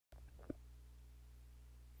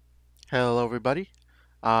Hello everybody,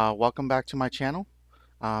 welcome back to my channel.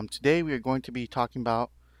 Today we are going to be talking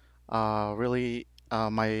about really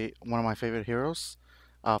my one of my favorite heroes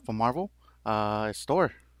from Marvel. It's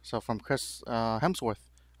Thor, so from Chris Hemsworth.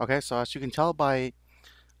 Okay, so as you can tell by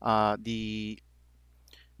the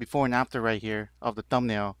before and after right here of the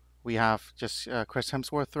thumbnail, we have just Chris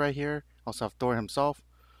Hemsworth right here, also have Thor himself,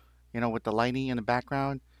 with the lighting in the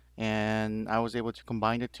background, and I was able to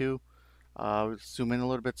combine the two. Zoom in a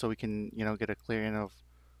little bit so we can get a clearing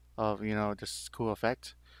of this cool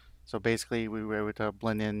effect. So basically, we were able to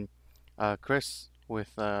blend in Chris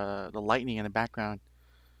with the lightning in the background.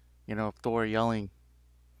 Thor yelling.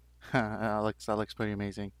 That looks pretty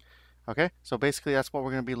amazing. Okay, so basically that's what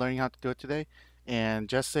we're going to be learning how to do it today. And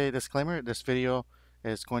just a disclaimer: this video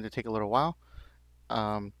is going to take a little while.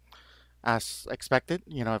 Um, as expected,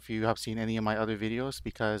 if you have seen any of my other videos,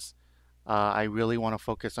 because I really want to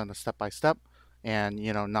focus on the step by step, and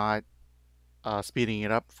not speeding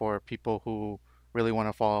it up for people who really want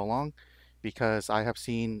to follow along, because I have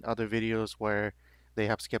seen other videos where they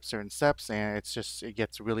have skipped certain steps and it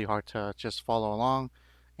gets really hard to just follow along,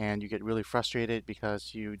 and you get really frustrated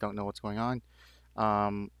because you don't know what's going on.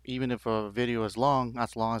 Even if a video is long,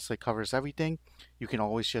 as long as it covers everything, you can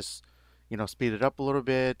always just speed it up a little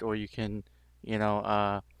bit, or you can you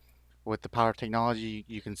know with the power of technology,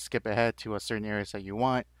 you can skip ahead to a certain areas that you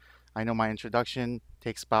want. I know my introduction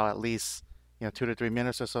takes about at least 2 to 3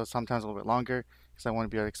 minutes or so, sometimes a little bit longer, because I want to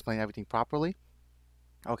be able to explain everything properly.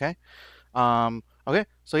 Okay. Okay.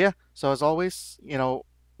 So yeah. So as always,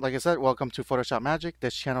 like I said, welcome to Photoshop Magic.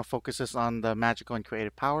 This channel focuses on the magical and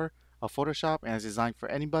creative power of Photoshop and is designed for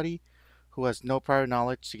anybody who has no prior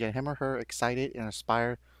knowledge to get him or her excited and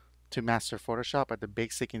aspire to master Photoshop at the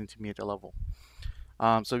basic and intermediate level.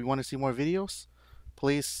 So if you want to see more videos,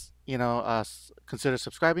 please, consider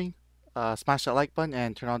subscribing, smash that like button,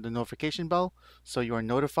 and turn on the notification bell so you are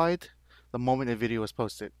notified the moment a video is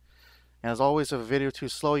posted. And as always, if a video is too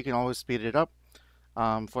slow, you can always speed it up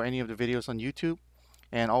for any of the videos on YouTube.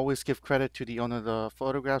 And always give credit to the owner of the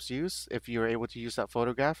photographs used if you're able to use that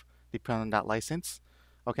photograph, depending on that license.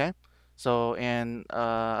 Okay? So, and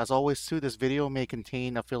as always, too, this video may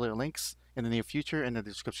contain affiliate links in the near future in the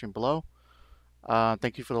description below.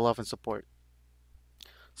 Thank you for the love and support.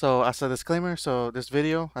 So as a disclaimer, so this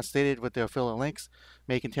video, as stated with the affiliate links,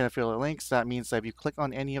 may contain affiliate links. That means that if you click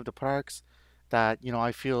on any of the products that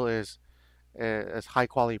I feel is high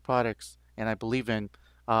quality products and I believe in,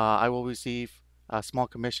 I will receive a small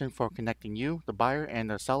commission for connecting you, the buyer, and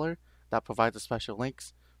the seller that provides the special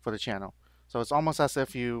links for the channel. So it's almost as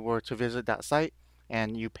if you were to visit that site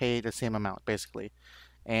and you pay the same amount basically.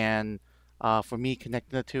 And for me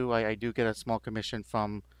connecting the two, I do get a small commission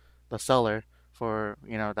from the seller for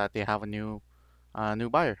that they have a new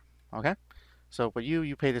buyer. Okay, so but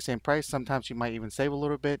you pay the same price. Sometimes you might even save a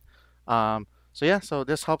little bit. So yeah, so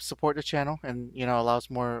this helps support the channel and allows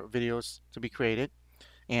more videos to be created.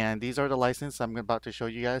 And these are the license I'm about to show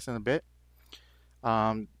you guys in a bit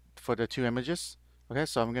for the two images. Okay,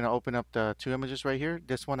 so I'm gonna open up the two images right here.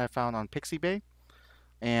 This one I found on Pixabay,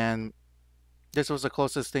 and this was the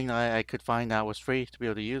closest thing I could find that was free to be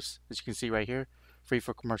able to use. As you can see right here, free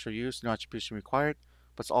for commercial use, no attribution required,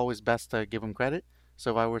 but it's always best to give them credit.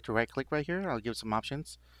 So if I were to right click right here, I'll give some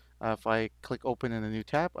options. If I click open in a new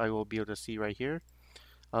tab, I will be able to see right here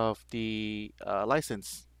of the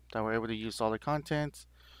license that we're able to use all the content,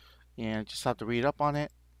 and just have to read up on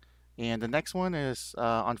it. And the next one is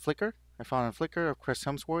on Flickr. I found on Flickr of Chris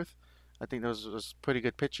Hemsworth. I think that was a pretty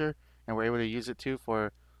good picture, and we're able to use it too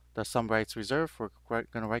for the some rights reserved. We're going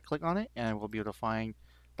to right click on it, and we'll be able to find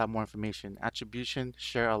that more information. Attribution,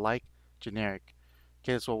 share alike, generic.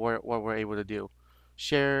 Okay, that's what we're able to do.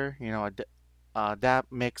 Share,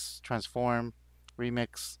 adapt, mix, transform,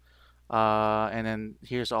 remix, and then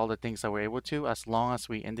here's all the things that we're able to, as long as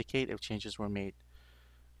we indicate if changes were made.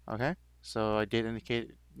 Okay, so I did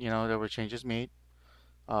indicate, there were changes made.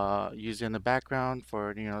 Using the background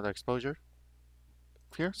for the exposure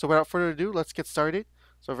here. So without further ado, let's get started.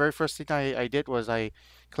 So very first thing I did was I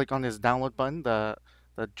click on this download button, the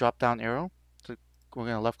drop down arrow. So we're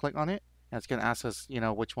gonna left click on it, and it's gonna ask us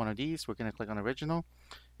which one of these. We're gonna click on original,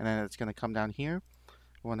 and then it's gonna come down here.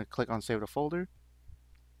 We want to click on save the folder,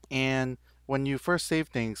 and when you first save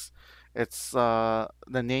things, it's the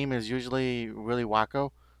name is usually really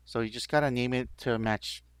wacko, so you just gotta name it to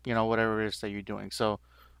match whatever it is that you're doing. So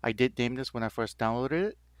I did name this when I first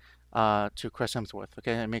downloaded it to Chris Hemsworth.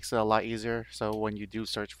 Okay, it makes it a lot easier, so when you do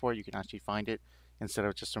search for it, you can actually find it instead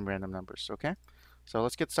of just some random numbers. Okay, so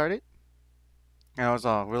let's get started. And that was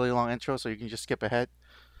a really long intro, so you can just skip ahead.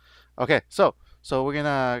 Okay, so we're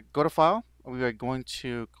gonna go to File, we are going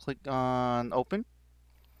to click on open.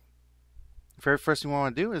 Very first thing we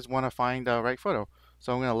want to do is want to find the right photo.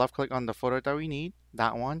 So I'm going to left click on the photo that we need,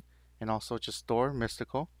 that one, and also just store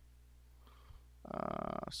mystical.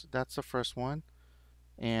 So that's the first one,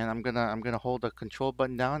 and I'm gonna hold the control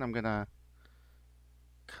button down. I'm gonna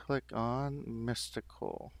click on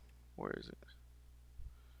mystical. Where is it?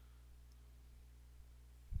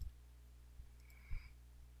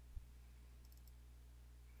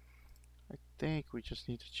 I think we just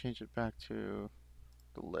need to change it back to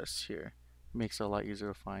the list here. Makes it a lot easier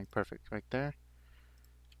to find. Perfect, right there.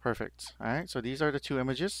 Perfect. All right, so these are the two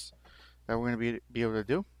images that we're going to be able to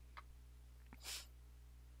do.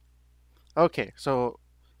 Okay, so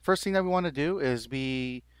first thing that we want to do is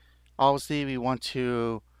obviously we want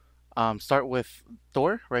to start with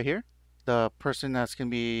Thor right here, the person that's going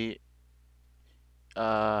to be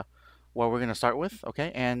uh, what we're going to start with.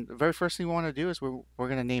 Okay, and the very first thing we want to do is we're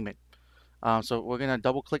going to name it. So we're going to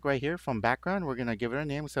double click right here from background. We're going to give it a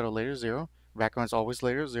name instead of layer 0. Background is always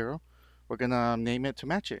layer 0. We're going to name it to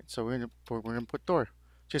match it. So we're going to put Thor.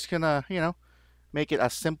 Just going to, make it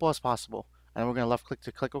as simple as possible. And we're going to left click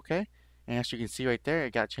to click OK. And as you can see right there,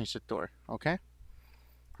 it got changed to Thor. Okay?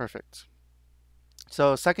 Perfect.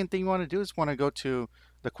 So second thing you want to do is want to go to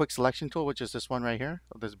the quick selection tool, which is this one right here,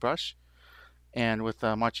 this brush, and with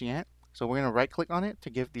marching ant. So we're going to right click on it to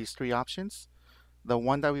give these three options. The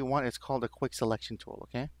one that we want is called the quick selection tool.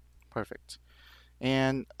 Okay, perfect.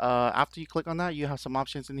 And after you click on that, you have some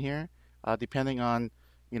options in here, depending on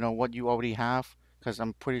what you already have, because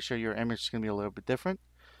I'm pretty sure your image is going to be a little bit different.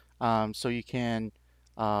 So you can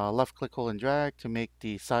left click, hold, and drag to make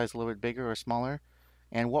the size a little bit bigger or smaller.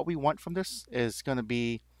 And what we want from this is going to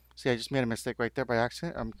be, see, I just made a mistake right there by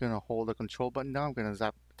accident. I'm going to hold the control button down. I'm going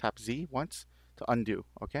to tap Z once to undo.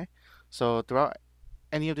 Okay, so throughout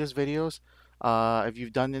any of these videos, if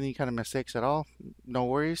you've done any kind of mistakes at all, no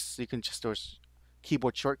worries. You can just do a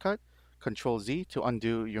keyboard shortcut, Control Z, to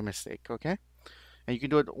undo your mistake. Okay, and you can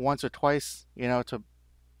do it once or twice. To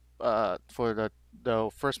for the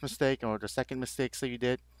first mistake or the second mistakes that you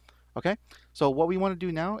did. Okay, so what we want to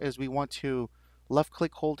do now is we want to left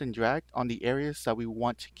click, hold, and drag on the areas that we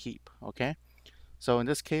want to keep. Okay, so in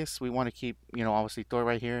this case, we want to keep obviously Thor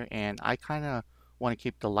right here, and I kind of want to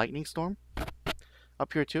keep the lightning storm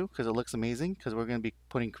up here too because it looks amazing because we're going to be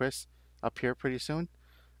putting Chris up here pretty soon.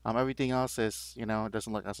 Everything else is, it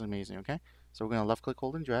doesn't look as amazing. Okay, so we're going to left click,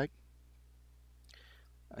 hold, and drag,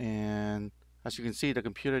 and as you can see, the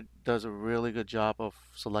computer does a really good job of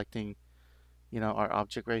selecting our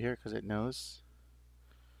object right here because it knows.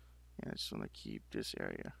 And I just want to keep this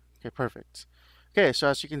area. Okay, perfect. Okay, so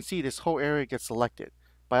as you can see, this whole area gets selected,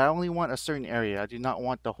 but I only want a certain area. I do not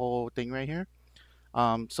want the whole thing right here.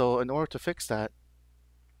 So in order to fix that,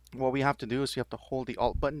 what we have to do is we have to hold the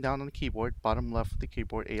Alt button down on the keyboard, bottom left of the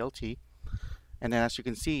keyboard, Alt, and then as you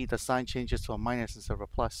can see, the sign changes to a minus instead of a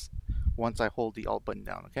plus once I hold the Alt button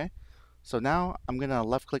down. Okay, so now I'm gonna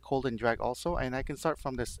left click, hold, and drag also, and I can start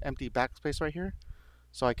from this empty backspace right here,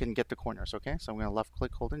 so I can get the corners. Okay, so I'm gonna left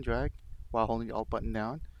click, hold, and drag while holding the Alt button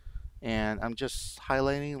down, and I'm just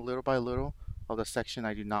highlighting little by little of the section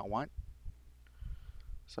I do not want.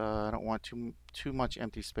 So I don't want too much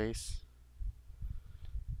empty space.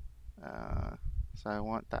 So I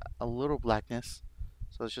want that a little blackness.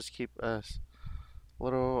 So let's just keep as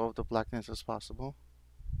little of the blackness as possible.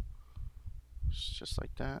 Just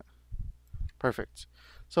like that. Perfect.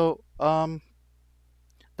 So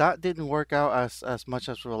that didn't work out as much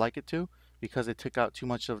as we would like it to because it took out too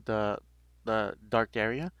much of the dark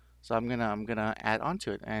area. So I'm gonna add on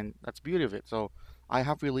to it, and that's the beauty of it. So I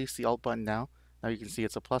have released the Alt button now. Now you can see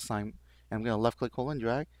it's a plus sign, and I'm gonna left click, hold, and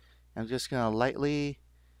drag. I'm just gonna lightly,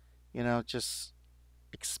 just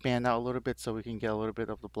expand out a little bit so we can get a little bit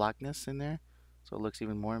of the blackness in there, so it looks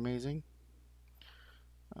even more amazing.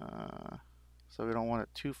 So we don't want it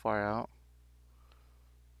too far out.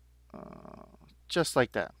 Just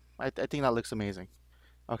like that. I think that looks amazing.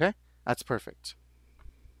 Okay, that's perfect.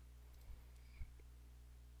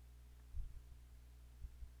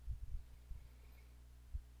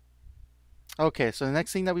 Okay, so the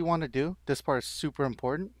next thing that we want to do, this part is super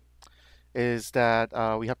important, is that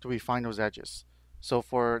we have to refine those edges. So Photoshop,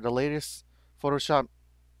 for the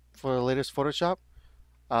latest Photoshop,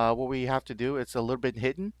 what we have to do, it's a little bit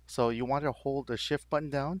hidden. So you want to hold the shift button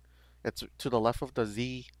down. It's to the left of the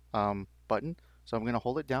Z button. So I'm going to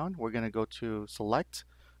hold it down. We're going to go to select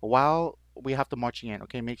while we have the marching ant.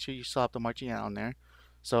 Okay, make sure you still have the marching ant on there.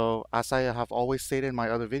 So as I have always stated in my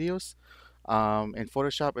other videos, in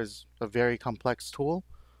Photoshop is a very complex tool,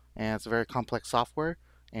 and it's a very complex software.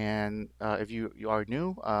 And if you are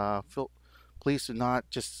new, please do not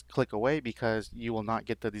just click away because you will not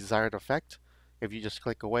get the desired effect. If you just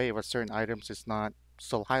click away, if a certain items is not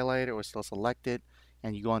still highlighted or still selected,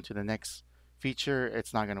 and you go on to the next feature,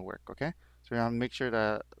 it's not going to work, okay? So we're going to make sure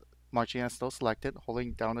that marching is still selected,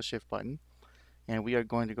 holding down the shift button, and we are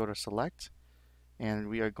going to go to select, and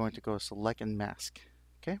we are going to go select and mask.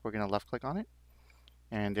 Okay, we're going to left click on it,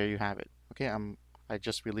 and there you have it. Okay, I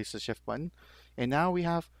just released the shift button, and now we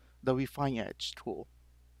have the refine edge tool.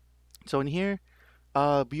 So in here,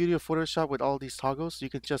 beauty of Photoshop with all these toggles, you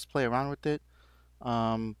can just play around with it.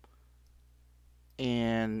 Um,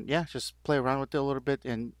 and yeah, just play around with it a little bit.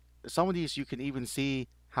 And some of these you can even see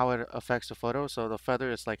how it affects the photo. So the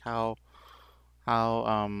feather is like how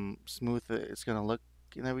smooth it's gonna look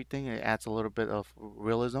and everything. It adds a little bit of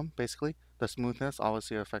realism, basically. The smoothness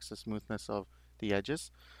obviously affects the smoothness of the edges.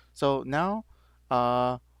 So now,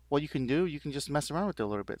 what you can do, you can just mess around with it a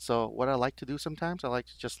little bit. So what I like to do sometimes, I like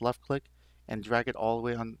to just left click and drag it all the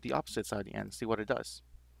way on the opposite side of the end, see what it does.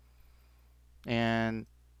 And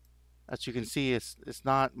as you can see, it's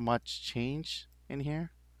not much change in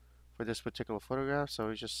here for this particular photograph. So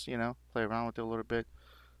we just, play around with it a little bit.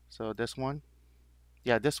 So this one,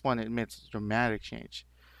 yeah, this one emits dramatic change.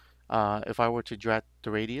 If I were to drag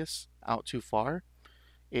the radius out too far,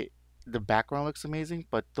 it the background looks amazing,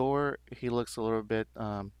 but Thor, he looks a little bit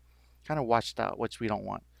kind of washed out, which we don't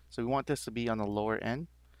want. So we want this to be on the lower end,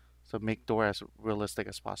 so make Thor as realistic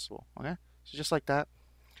as possible. Okay, so just like that.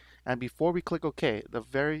 And before we click OK, the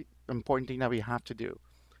very important thing that we have to do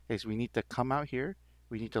is we need to come out here,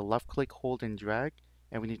 we need to left click, hold, and drag,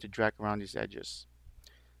 and we need to drag around these edges.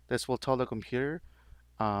 This will tell the computer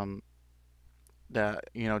um, that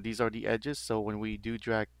these are the edges. So when we do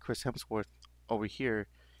drag Chris Hemsworth over here,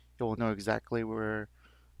 it will know exactly where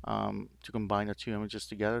to combine the two images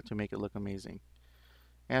together to make it look amazing.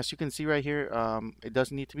 And as you can see right here, it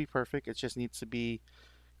doesn't need to be perfect. It just needs to be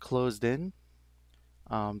closed in.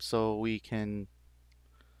 So we can,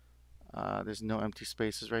 there's no empty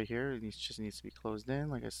spaces right here. It just needs to be closed in,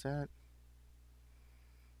 like I said.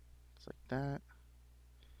 It's like that.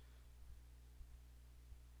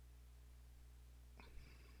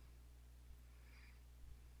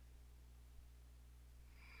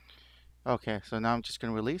 Okay, so now I'm just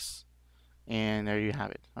going to release, and there you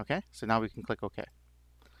have it. Okay, so now we can click OK.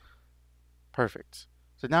 Perfect.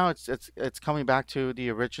 So now it's coming back to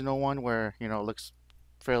the original one where it looks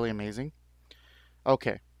fairly amazing.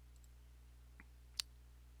 Okay.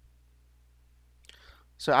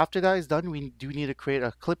 So after that is done, we do need to create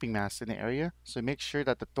a clipping mask in the area. So make sure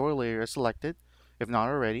that the Thor layer is selected, if not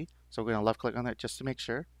already. So we're gonna left click on it just to make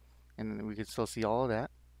sure, and then we can still see all of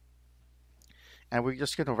that. And we're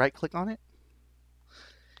just gonna right click on it.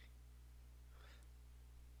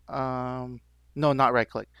 No, not right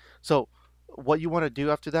click. So what you want to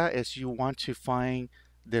do after that is you want to find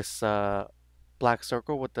this black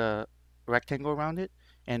circle with the rectangle around it,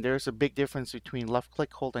 and there's a big difference between left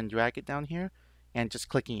click, hold, and drag it down here and just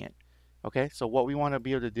clicking it. Okay, so what we want to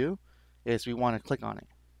be able to do is we want to click on it.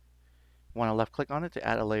 We want to left click on it to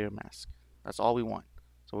add a layer mask. That's all we want.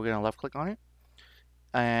 So we're going to left click on it,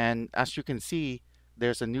 and as you can see,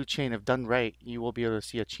 there's a new chain. If done right, you will be able to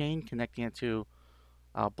see a chain connecting it to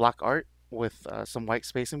black art with some white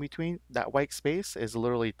space in between. That white space is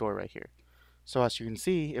literally Thor right here. So as you can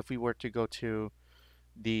see, if we were to go to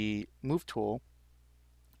the move tool,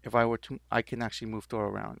 if I were to, I can actually move Thor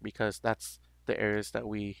around because that's the areas that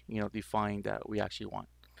we define that we actually want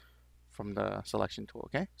from the selection tool.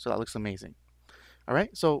 Okay, so that looks amazing. All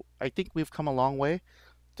right, so I think we've come a long way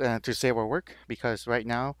to save our work, because right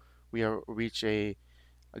now we are reach a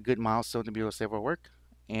good milestone to be able to save our work.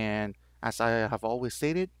 And as I have always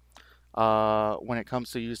stated, when it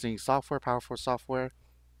comes to using software, powerful software,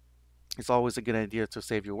 it's always a good idea to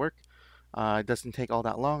save your work. It doesn't take all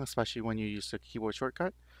that long, especially when you use a keyboard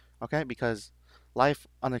shortcut, okay? Because life,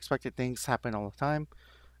 unexpected things happen all the time,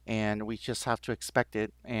 and we just have to expect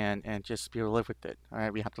it and just be able to live with it, all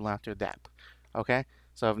right? We have to learn how to adapt, okay?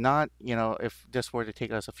 So if not, if this were to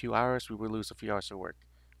take us a few hours, we would lose a few hours of work,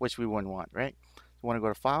 which we wouldn't want, right? We want to go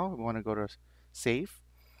to File, we want to go to Save,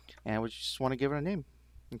 and we just want to give it a name,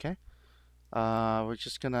 okay? We're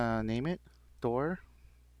just gonna name it Thor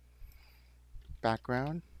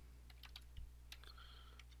background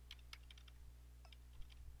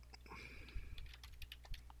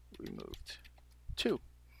removed 2.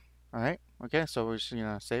 All right, okay, so we're just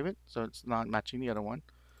gonna save it so it's not matching the other one.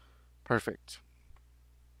 Perfect.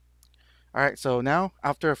 All right, so now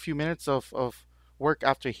after a few minutes of work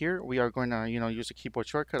after here, we are going to use a keyboard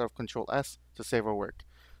shortcut of Control S to save our work,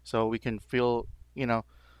 so we can feel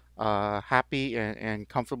happy and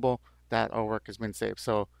comfortable that our work has been saved.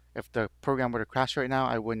 So If the program were to crash right now,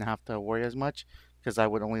 I wouldn't have to worry as much because I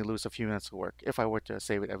would only lose a few minutes of work if I were to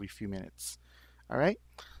save it every few minutes. All right.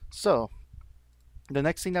 So the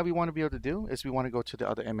next thing that we want to be able to do is we want to go to the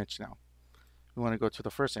other image now. We want to go to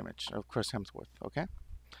the first image of Chris Hemsworth. Okay.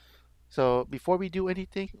 So before we do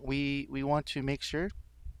anything, we want to make sure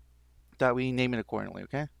that we name it accordingly.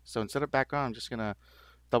 Okay. So instead of background, I'm just gonna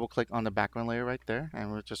double click on the background layer right there,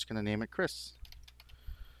 and we're just gonna name it Chris.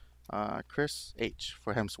 Chris H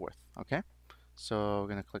for Hemsworth. Okay. So we're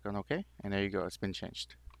gonna click on OK, and there you go. It's been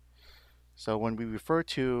changed. So when we refer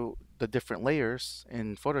to the different layers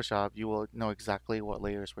in Photoshop, you will know exactly what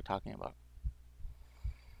layers we're talking about.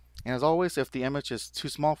 And as always, if the image is too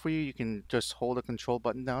small for you, you can just hold the control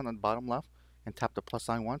button down on the bottom left and tap the plus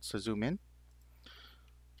sign once to zoom in,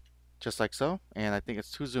 just like so. And I think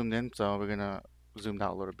it's too zoomed in, so we're gonna zoom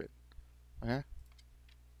out a little bit. Okay.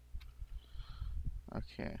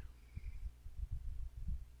 Okay.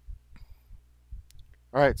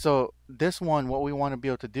 All right. So this one, what we want to be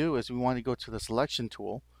able to do is we want to go to the selection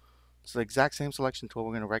tool. It's the exact same selection tool.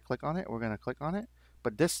 We're going to right click on it. We're going to click on it.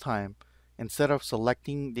 But this time, instead of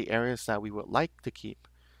selecting the areas that we would like to keep,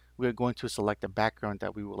 we're going to select the background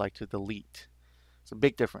that we would like to delete. It's a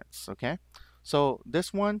big difference, okay? So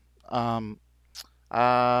this one,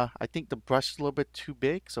 I think the brush is a little bit too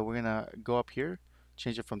big, so we're gonna go up here,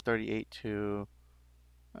 change it from 38 to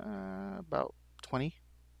about 20.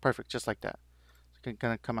 Perfect, just like that. So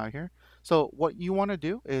gonna come out here. So what you want to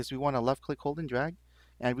do is we want to left click, hold and drag,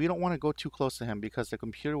 and we don't want to go too close to him because the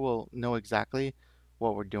computer will know exactly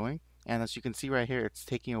what we're doing. And as you can see right here, it's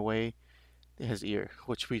taking away his ear,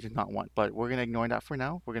 which we did not want. But we're gonna ignore that for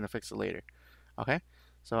now. We're gonna fix it later. Okay.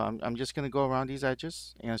 So I'm just gonna go around these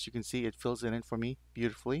edges, and as you can see, it fills it in for me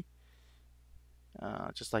beautifully,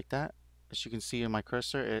 just like that. As you can see in my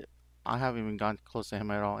cursor, I haven't even gone close to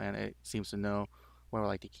him at all, and it seems to know where I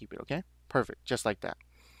like to keep it. Okay, perfect, just like that.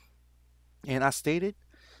 And as stated,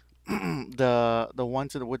 the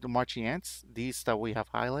ones with the marching ants, these that we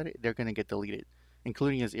have highlighted, they're gonna get deleted,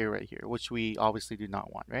 including his ear right here, which we obviously do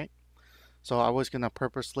not want, right? So I was gonna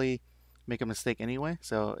purposely make a mistake anyway,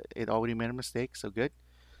 so it already made a mistake, so good.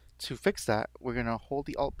 To fix that, we're gonna hold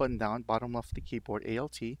the Alt button down, bottom left of the keyboard,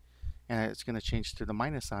 Alt, and it's gonna change to the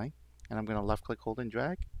minus sign, and I'm gonna left click, hold and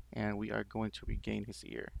drag, and we are going to regain his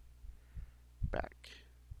ear back.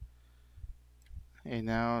 And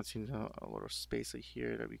now it seems a little space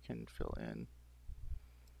here that we can fill in,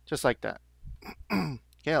 just like that.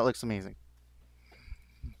 Yeah, it looks amazing.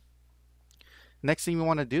 Next thing we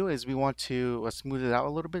want to do is we want to smooth it out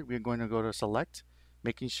a little bit. We're going to go to select,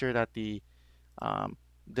 making sure that the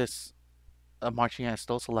this marching ant is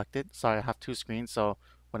still selected. Sorry, I have two screens, so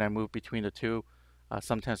when I move between the two,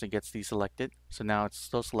 sometimes it gets deselected. So now it's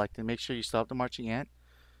still selected. Make sure you still have the marching ant,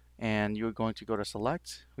 and you're going to go to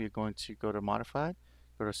select. We're going to go to modified,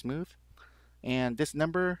 go to smooth, and this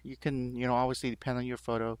number you can, obviously depend on your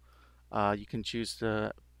photo. You can choose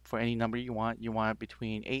for any number you want. You want it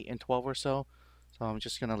between 8 and 12 or so. So I'm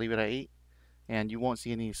just gonna leave it at 8, and you won't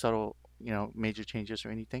see any subtle, major changes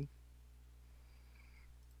or anything.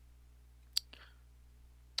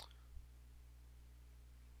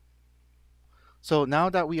 So now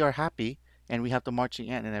that we are happy and we have the marching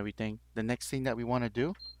ant and everything, the next thing that we want to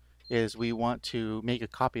do is we want to make a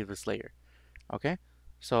copy of this layer. Okay,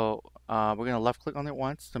 so we're gonna left click on it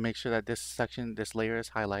once to make sure that this layer is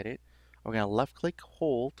highlighted. We're gonna left click,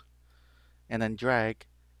 hold, and then drag.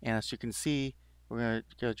 And as you can see, we're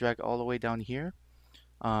gonna drag all the way down here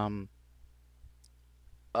um,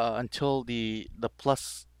 until the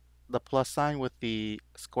plus sign with the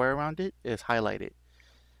square around it is highlighted.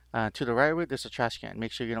 To the right of it, there's a trash can.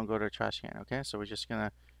 Make sure you don't go to a trash can. Okay, so we're just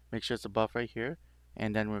gonna make sure it's above right here,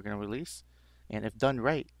 and then we're gonna release. And if done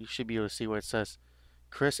right, you should be able to see where it says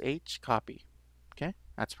Chris H copy. Okay,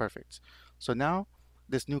 that's perfect. So now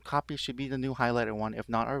this new copy should be the new highlighted one. If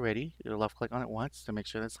not already, you left click on it once to make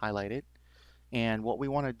sure that's highlighted. And what we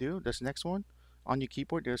want to do, this next one, on your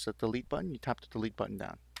keyboard, there's a delete button. You tap the delete button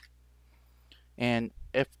down. And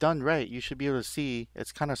if done right, you should be able to see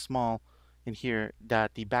it's kind of small in here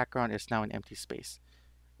that the background is now an empty space.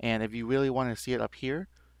 And if you really want to see it up here,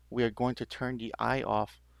 we are going to turn the eye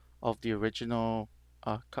off of the original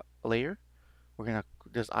layer. We're gonna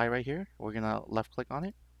this eye right here. We're gonna left click on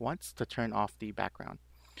it once to turn off the background.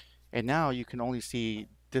 And now you can only see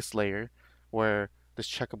this layer where this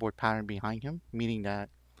checkerboard pattern behind him, meaning that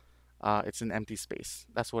it's an empty space.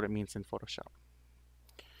 That's what it means in Photoshop.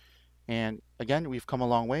 And again, we've come a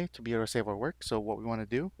long way to be able to save our work. So what we want to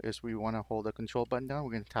do is we want to hold the control button down.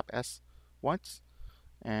 We're going to tap S once,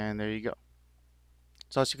 and there you go.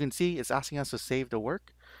 So as you can see, it's asking us to save the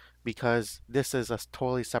work. because this is a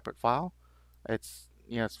totally separate file. It's,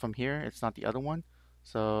 it's from here. It's not the other one.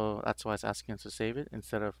 So that's why it's asking us to save it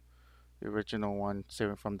instead of the original one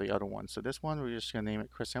saving from the other one. So this one, we're just going to name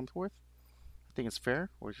it Chris Hemsworth. I think it's fair.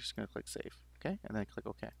 We're just going to click save. Okay. And then click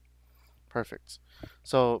OK. Perfect.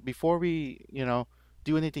 So before we,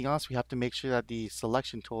 do anything else, we have to make sure that the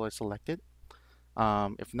selection tool is selected.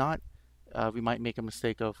 If not, we might make a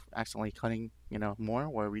mistake of accidentally cutting, more,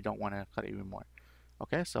 where we don't want to cut even more.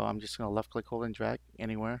 Okay, so I'm just going to left click, hold, and drag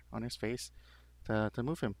anywhere on his face to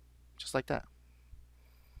move him, just like that.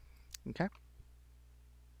 Okay.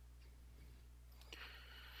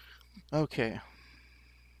 Okay.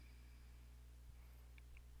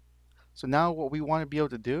 So now what we want to be able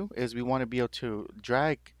to do is we want to be able to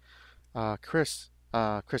drag Chris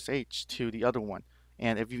H to the other one.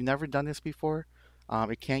 And if you've never done this before,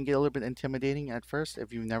 it can get a little bit intimidating at first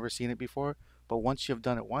if you've never seen it before. But once you've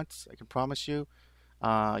done it once, I can promise you,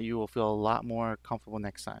 you will feel a lot more comfortable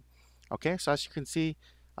next time. Okay, so as you can see,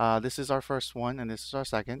 this is our first one and this is our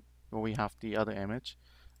second, where we have the other image.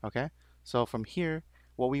 Okay, so from here,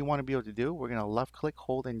 what we want to be able to do, we're going to left click,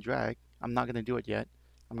 hold, and drag. I'm not going to do it yet.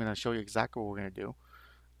 I'm going to show you exactly what we're going to do.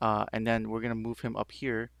 And then we're going to move him up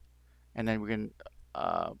here, and then we're going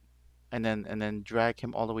to and then drag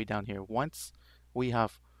him all the way down here. Once we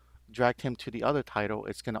have dragged him to the other title,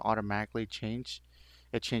 it's going to automatically change.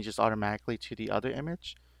 It changes automatically to the other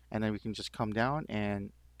image, and then we can just come down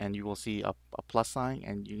and you will see a plus sign,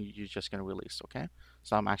 and you're just going to release. Okay,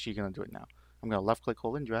 so I'm actually going to do it now. I'm going to left click,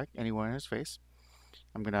 hold, and drag anywhere in his face.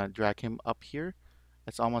 I'm going to drag him up here.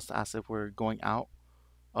 It's almost as if we're going out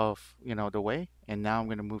of the way, and now I'm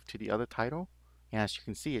going to move to the other title, and as you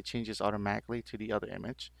can see, it changes automatically to the other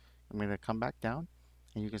image. I'm going to come back down,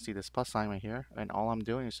 and you can see this plus sign right here, and all I'm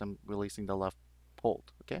doing is I'm releasing the left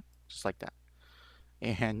hold. Okay, just like that.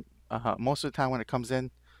 And most of the time when it comes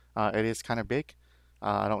in, it is kind of big.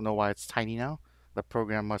 I don't know why it's tiny now. The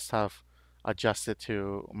program must have adjusted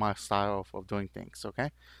to my style of doing things.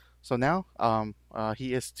 Okay, so now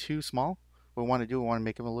he is too small. What we want to do, we want to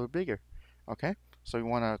make him a little bigger. Okay, so we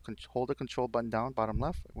want to hold the control button down, bottom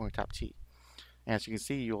left. We're going to tap T. And as you can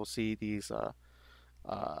see, you'll see these uh,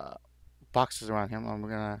 boxes around him. And we're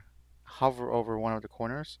going to hover over one of the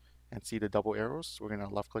corners and see the double arrows. We're going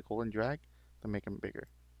to left click, hold, and drag to make him bigger.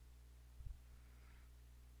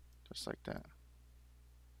 Just like that.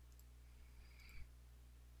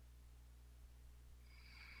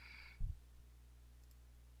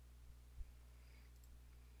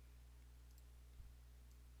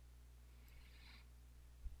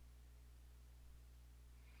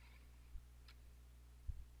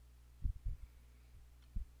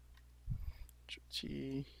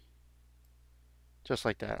 G. Just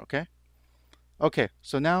like that, okay? Okay,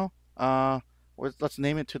 so now let's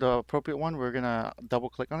name it to the appropriate one. We're going to double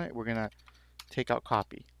click on it. We're going to take out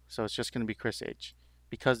copy. So it's just going to be Chris H.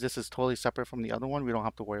 Because this is totally separate from the other one, we don't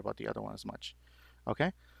have to worry about the other one as much.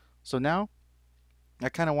 Okay, so now I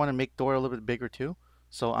kind of want to make Thor a little bit bigger too.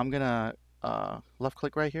 So I'm going to left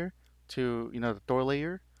click right here to, the Thor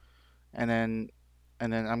layer, and then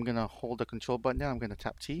I'm going to hold the control button down. I'm going to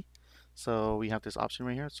tap T. So we have this option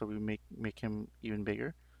right here. So we make him even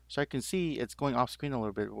bigger. So I can see it's going off screen a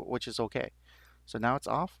little bit, which is okay. So now it's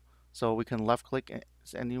off. So we can left click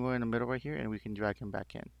anywhere in the middle right here, and we can drag him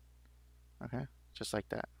back in. Okay, just like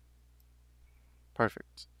that.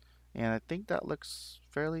 Perfect. And I think that looks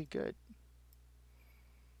fairly good.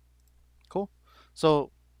 Cool.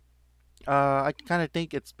 So I kind of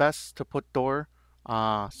think it's best to put Thor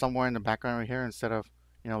somewhere in the background right here instead of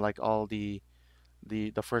like all the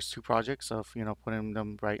first two projects of putting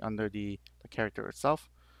them right under the character itself.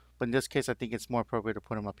 But in this case, I think it's more appropriate to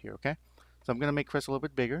put him up here. Okay. So I'm gonna make Chris a little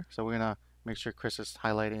bit bigger. So we're gonna make sure Chris is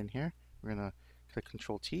highlighted in here. We're gonna click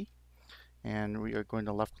Control T, and we are going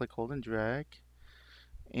to left click, hold, and drag.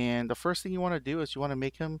 And the first thing you want to do is you want to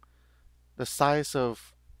make him the size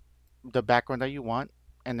of the background that you want,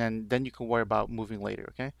 and then you can worry about moving later.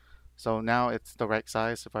 Okay, so now it's the right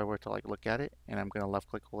size if I were to like look at it, and I'm gonna left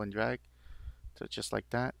click, hold, and drag to just like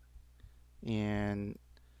that. And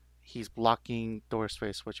he's blocking Thor's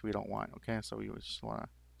face, which we don't want. Okay, so we just want to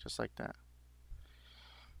just like that.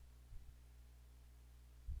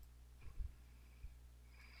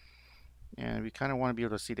 And we kind of want to be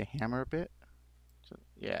able to see the hammer a bit. So,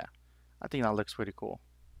 yeah, I think that looks pretty cool.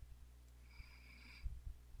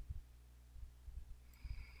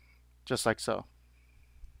 Just like so.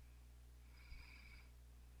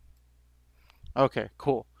 Okay,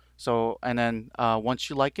 cool. So, and then once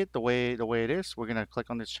you like it the way it is, we're gonna click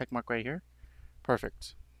on this check mark right here.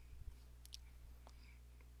 Perfect.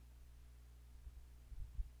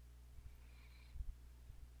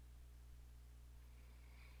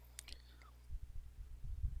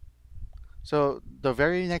 So the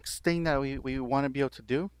very next thing that we want to be able to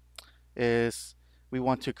do is we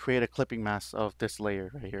want to create a clipping mask of this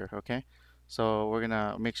layer right here, okay? So we're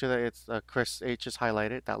gonna make sure that it's Chris H is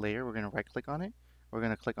highlighted, that layer. We're gonna right click on it. We're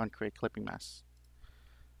gonna click on create clipping mask.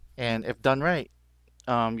 And if done right,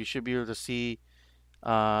 you should be able to see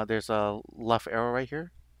there's a left arrow right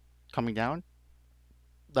here coming down.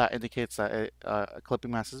 That indicates that a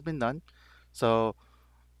clipping mask has been done. So,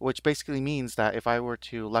 which basically means that if I were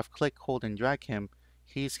to left click, hold, and drag him,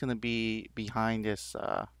 he's gonna be behind this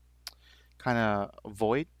kind of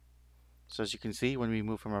void. So as you can see, when we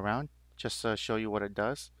move him around, just to show you what it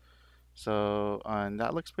does. So and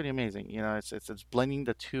that looks pretty amazing. You know, it's blending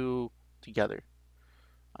the two together.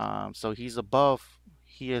 So he's above,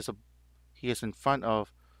 he is a he is in front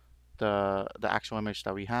of the actual image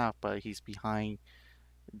that we have, but he's behind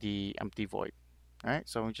the empty void. All right,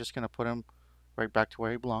 so we're just gonna put him right back to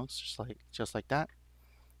where he belongs, just like that.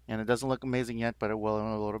 And it doesn't look amazing yet, but it will in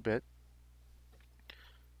a little bit.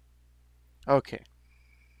 Okay,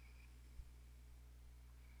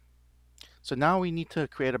 so now we need to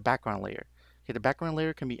create a background layer. Okay, the background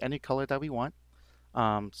layer can be any color that we want.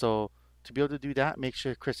 So to be able to do that, make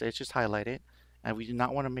sure Chris H is highlighted, and we do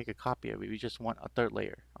not want to make a copy of it. We just want a third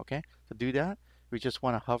layer. Okay, to do that, we just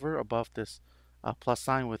want to hover above this plus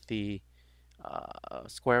sign with the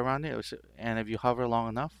square around it, and if you hover long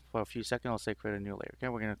enough for a few seconds, it'll say create a new layer. Okay,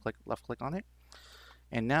 we're gonna click left click on it,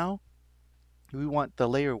 and now we want the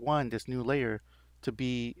layer one, this new layer, to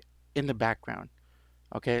be in the background.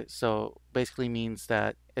 Okay, so basically means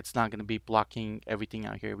that it's not going to be blocking everything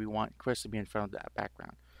out here. We want Chris to be in front of that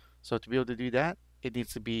background. So to be able to do that, it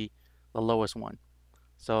needs to be the lowest one.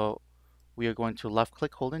 So we are going to left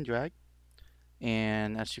click, hold, and drag.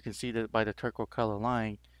 And as you can see that by the turquoise color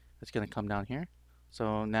line, it's going to come down here.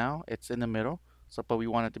 So now it's in the middle, so but we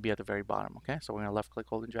want it to be at the very bottom. Okay, so we're going to left click,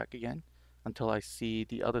 hold, and drag again until I see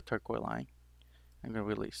the other turquoise line. I'm going to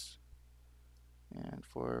release. And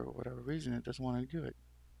for whatever reason, it doesn't want to do it.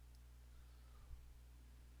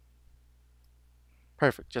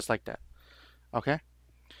 Perfect, just like that. Okay.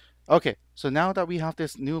 Okay, so now that we have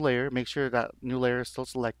this new layer, make sure that new layer is still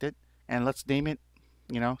selected, and let's name it,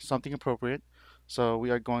 something appropriate. So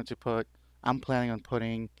we are going to put, I'm planning on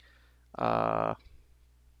putting uh,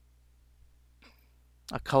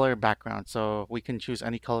 a color background. So we can choose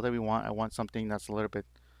any color that we want. I want something that's a little bit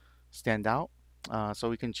stand out. So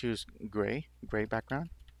we can choose gray background.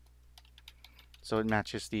 So it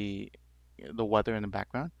matches the weather in the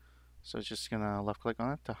background. So it's just gonna left click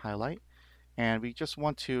on it to highlight. And we just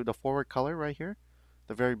want to, the forward color right here,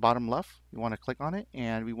 the very bottom left, we want to click on it,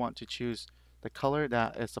 and we want to choose the color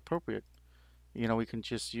that is appropriate. We can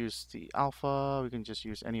just use the alpha, we can just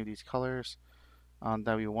use any of these colors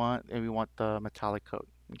that we want, and we want the metallic coat.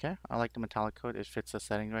 Okay, I like the metallic coat, it fits the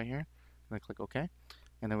setting right here. I'm going to click OK,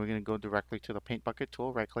 and then we're going to go directly to the paint bucket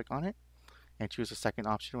tool, right click on it, and choose the second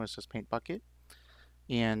option, which says paint bucket.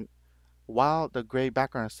 And while the gray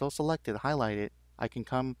background is still selected, highlighted, I can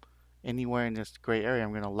come anywhere in this gray area. I'm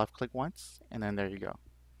going to left click once, and then there you go.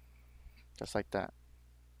 Just like that.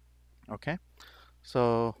 Okay,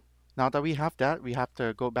 so now that we have that, we have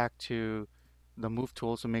to go back to the move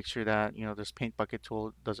tool to make sure that this paint bucket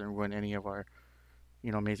tool doesn't ruin any of our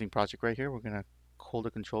amazing project right here. We're going to hold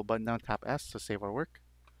the control button down, tap S to save our work.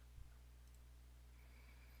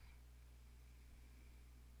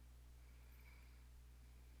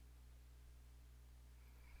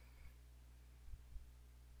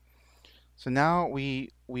 So now we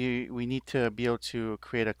need to be able to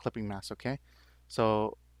create a clipping mask, okay?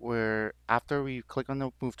 So after we click on the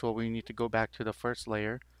move tool, we need to go back to the first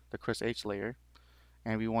layer, the Chris H layer,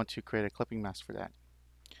 and we want to create a clipping mask for that.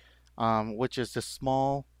 Which is the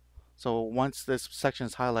small, so once this section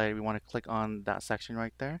is highlighted, we want to click on that section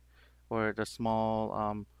right there, or the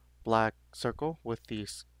small black circle with the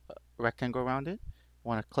rectangle around it. We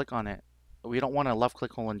want to click on it. We don't want to left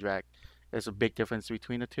click, hold, and drag. There's a big difference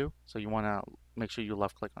between the two, so you want to make sure you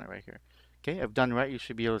left click on it right here. Okay, if done right, you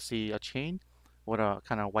should be able to see a chain with a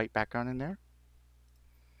kind of white background in there.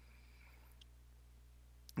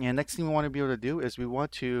 And next thing we want to be able to do is we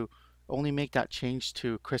want to only make that change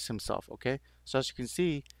to Chris himself, okay? So as you can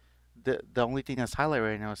see, the only thing that's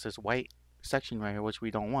highlighted right now is this white section right here, which we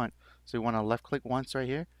don't want. So we want to left click once right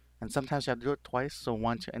here, and sometimes you have to do it twice. So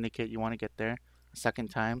one to indicate you want to get there, a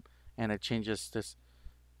second time, and it changes this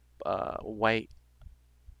white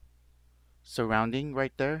surrounding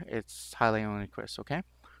right there. It's highlighting only Chris, okay?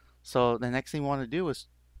 So the next thing we want to do is,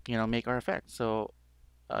 make our effect. So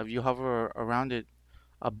if you hover around it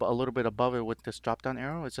a little bit above it with this drop down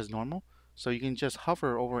arrow, it says normal. So you can just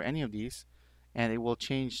hover over any of these and it will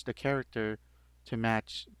change the character to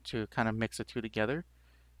match, to kind of mix the two together.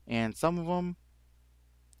 And some of them,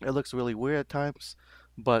 it looks really weird at times,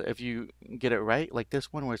 but if you get it right, like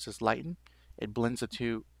this one where it says lighten, it blends the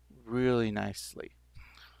two really nicely.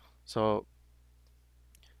 So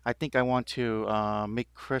I think I want to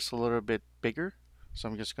make Chris a little bit bigger. So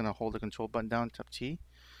I'm just going to hold the control button down, tap T.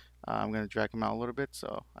 I'm going to drag him out a little bit.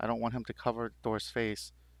 So I don't want him to cover Thor's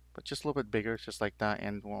face, but just a little bit bigger, just like that.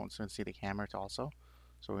 And we'll see the camera also.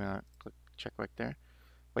 So we're going to click check right there.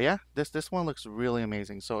 But yeah, this one looks really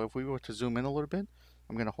amazing. So if we were to zoom in a little bit,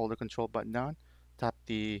 I'm going to hold the control button down, tap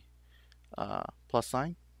the plus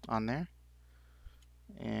sign on there,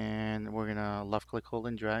 and we're going to left click, hold,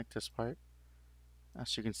 and drag this part.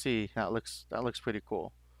 As you can see, that looks pretty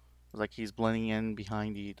cool. It's like he's blending in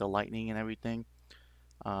behind the lightning and everything.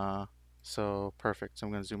 Uh, so perfect. So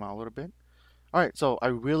I'm gonna zoom out a little bit. All right, so I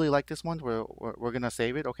really like this one. We're gonna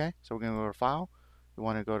save it. Okay, so we're gonna go to File. We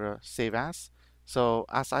want to go to Save As. So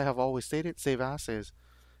as I have always stated, Save As is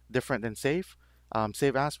different than Save.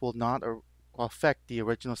 Save As will not affect the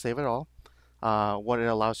original save at all. What it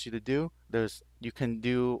allows you to do, you can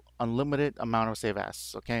do unlimited amount of save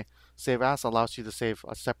as. Okay, save as allows you to save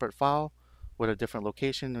a separate file with a different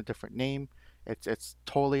location, a different name. It's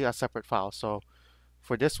totally a separate file. So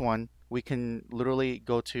for this one, we can literally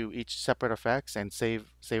go to each separate effects and save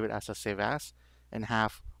it as a save as, and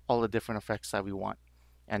have all the different effects that we want,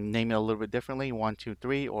 and name it a little bit differently, 1, 2,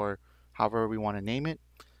 3, or however we want to name it.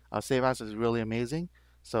 Save as is really amazing.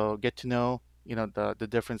 So get to know the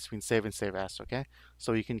difference between save and save as. Okay,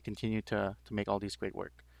 so you can continue to make all these great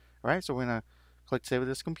work. All right, so we're gonna click save with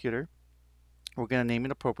this computer. We're gonna name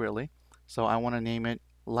it appropriately. So I want to name it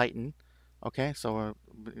lighten. Okay, so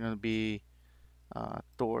we're gonna be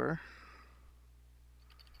Thor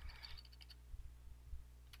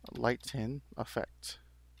lighten effects.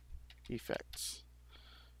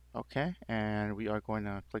 Okay, and we are going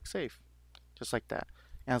to click save, just like that.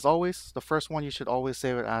 And as always, the first one you should always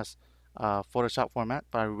save it as Photoshop format.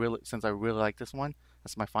 But since I really like this one,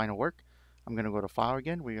 that's my final work. I'm going to go to File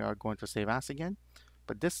again. We are going to save as again,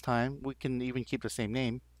 but this time we can even keep the same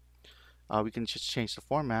name. We can just change the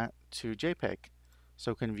format to JPEG,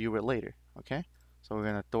 so we can view it later. Okay, so we're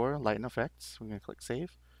going to Thor Lighten Effects. We're going to click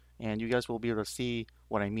Save, and you guys will be able to see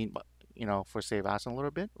what I mean, but for save as in a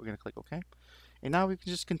little bit. We're going to click OK. And now we can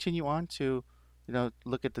just continue on to,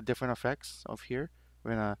 look at the different effects of here.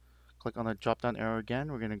 We're gonna click on the drop down arrow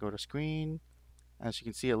again. We're gonna go to screen. As you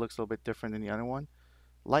can see, it looks a little bit different than the other one.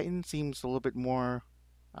 Lighten seems a little bit more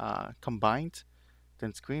combined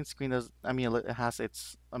than screen. Screen does, I mean, it has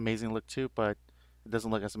its amazing look too, but it doesn't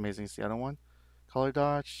look as amazing as the other one. Color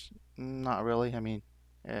dodge, not really. I mean,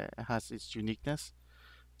 it has its uniqueness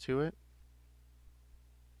to it.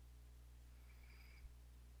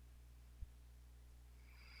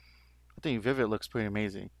 I think Vivid looks pretty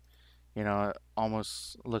amazing. It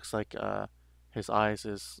almost looks like his eyes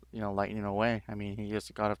is, lightning away. I mean, he is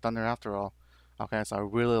the God of Thunder after all. Okay, so I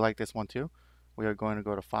really like this one too. We are going to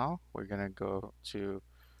go to File. We're going to go to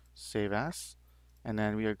Save As. And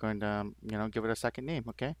then we are going to, give it a second name,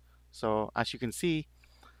 okay? So as you can see,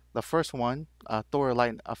 the first one, Thor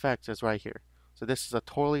Light Effects, is right here. So this is a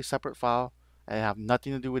totally separate file. They have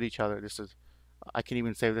nothing to do with each other. I can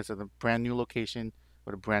even save this as a brand new location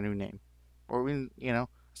with a brand new name. Or even,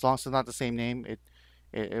 as long as it's not the same name,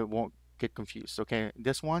 it won't get confused. Okay,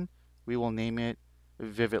 this one we will name it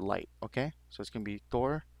Vivid Light. Okay, so it's gonna be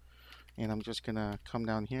Thor, and I'm just gonna come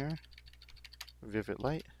down here, Vivid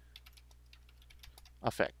Light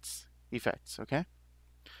effects. Okay,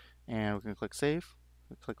 and we're gonna click Save.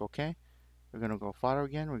 Click OK. We're gonna go File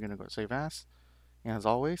again. We're gonna go Save As, and as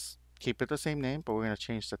always, keep it the same name, but we're gonna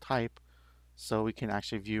change the type so we can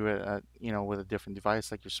actually view it with a different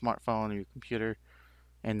device like your smartphone or your computer,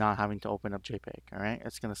 and not having to open up JPEG. All right,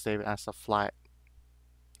 it's gonna save it as a flat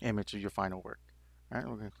image of your final work. All right,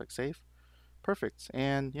 we're gonna click Save. Perfect.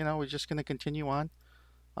 And we're just gonna continue on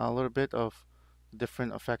a little bit of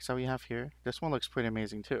different effects that we have here. This one looks pretty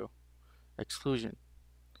amazing too. Exclusion.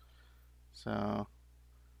 So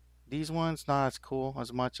these ones not as cool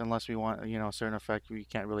as much unless we want a certain effect. We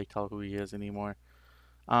can't really tell who he is anymore.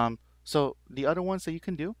 So the other ones that you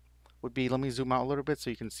can do would be, let me zoom out a little bit so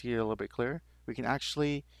you can see it a little bit clearer. We can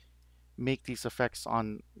actually make these effects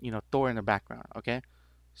on Thor in the background. Okay,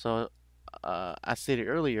 so as stated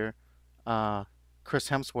earlier, Chris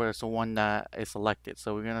Hemsworth is the one that is selected,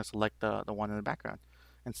 so we're gonna select the one in the background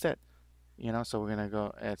instead. So we're gonna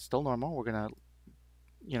go. It's still normal. We're gonna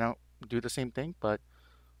do the same thing, but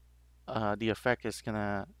the effect is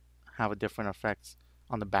gonna have a different effect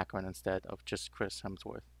on the background instead of just Chris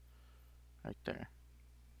Hemsworth right there.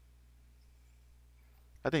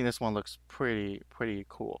 I think this one looks pretty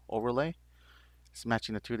cool. Overlay. It's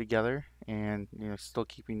matching the two together, and still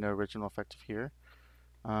keeping the original effective here.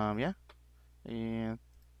 Yeah, and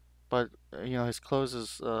but his clothes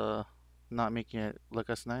is not making it look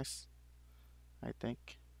as nice, I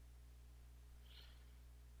think,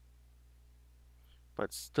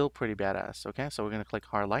 but still pretty badass. Okay, so we're gonna click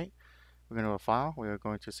hard light. We're gonna go to file. We are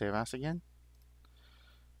going to save as again.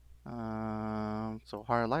 So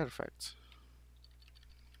hard light effect,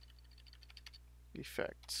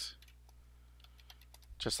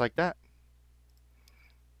 just like that.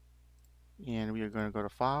 And we are going to go to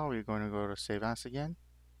file. We're going to go to save as again.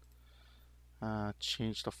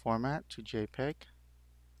 Change the format to JPEG,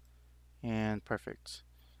 and perfect.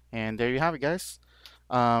 And there you have it, guys.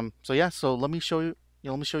 So yeah, so let me show you.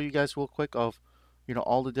 Let me show you guys real quick of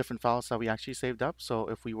all the different files that we actually saved up. So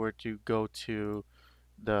if we were to go to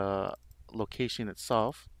the location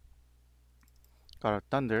itself, God of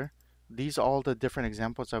Thunder, these are all the different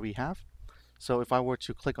examples that we have. So if I were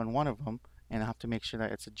to click on one of them, and I have to make sure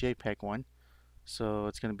that it's a JPEG one, so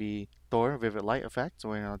it's going to be Thor Vivid Light Effect. So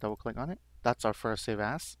we're going to double click on it. That's our first save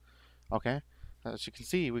as. Okay. As you can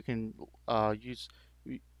see, we can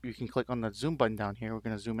you can click on the zoom button down here. We're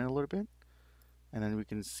going to zoom in a little bit, and then we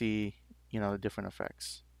can see the different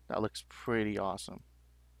effects. That looks pretty awesome.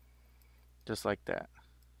 Just like that.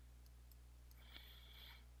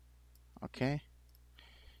 Okay.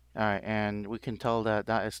 All right, and we can tell that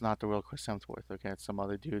that is not the real Chris Hemsworth. Okay, it's some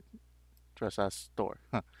other dude dressed as Thor.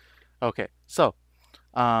 Okay, so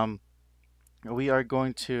we are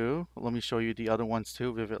going to, let me show you the other ones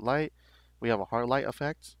too. Vivid light. We have a hard light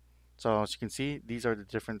effect. So as you can see, these are the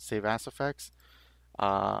different save as effects,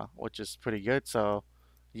 which is pretty good. So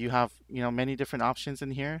you have many different options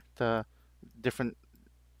in here. The different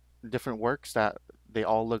works that they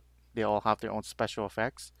all look, they all have their own special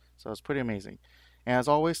effects. So it's pretty amazing. And as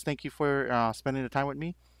always, thank you for spending the time with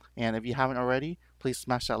me. And if you haven't already, please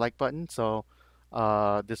smash that like button so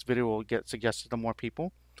this video will get suggested to more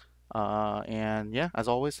people. And yeah, as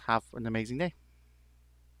always, have an amazing day.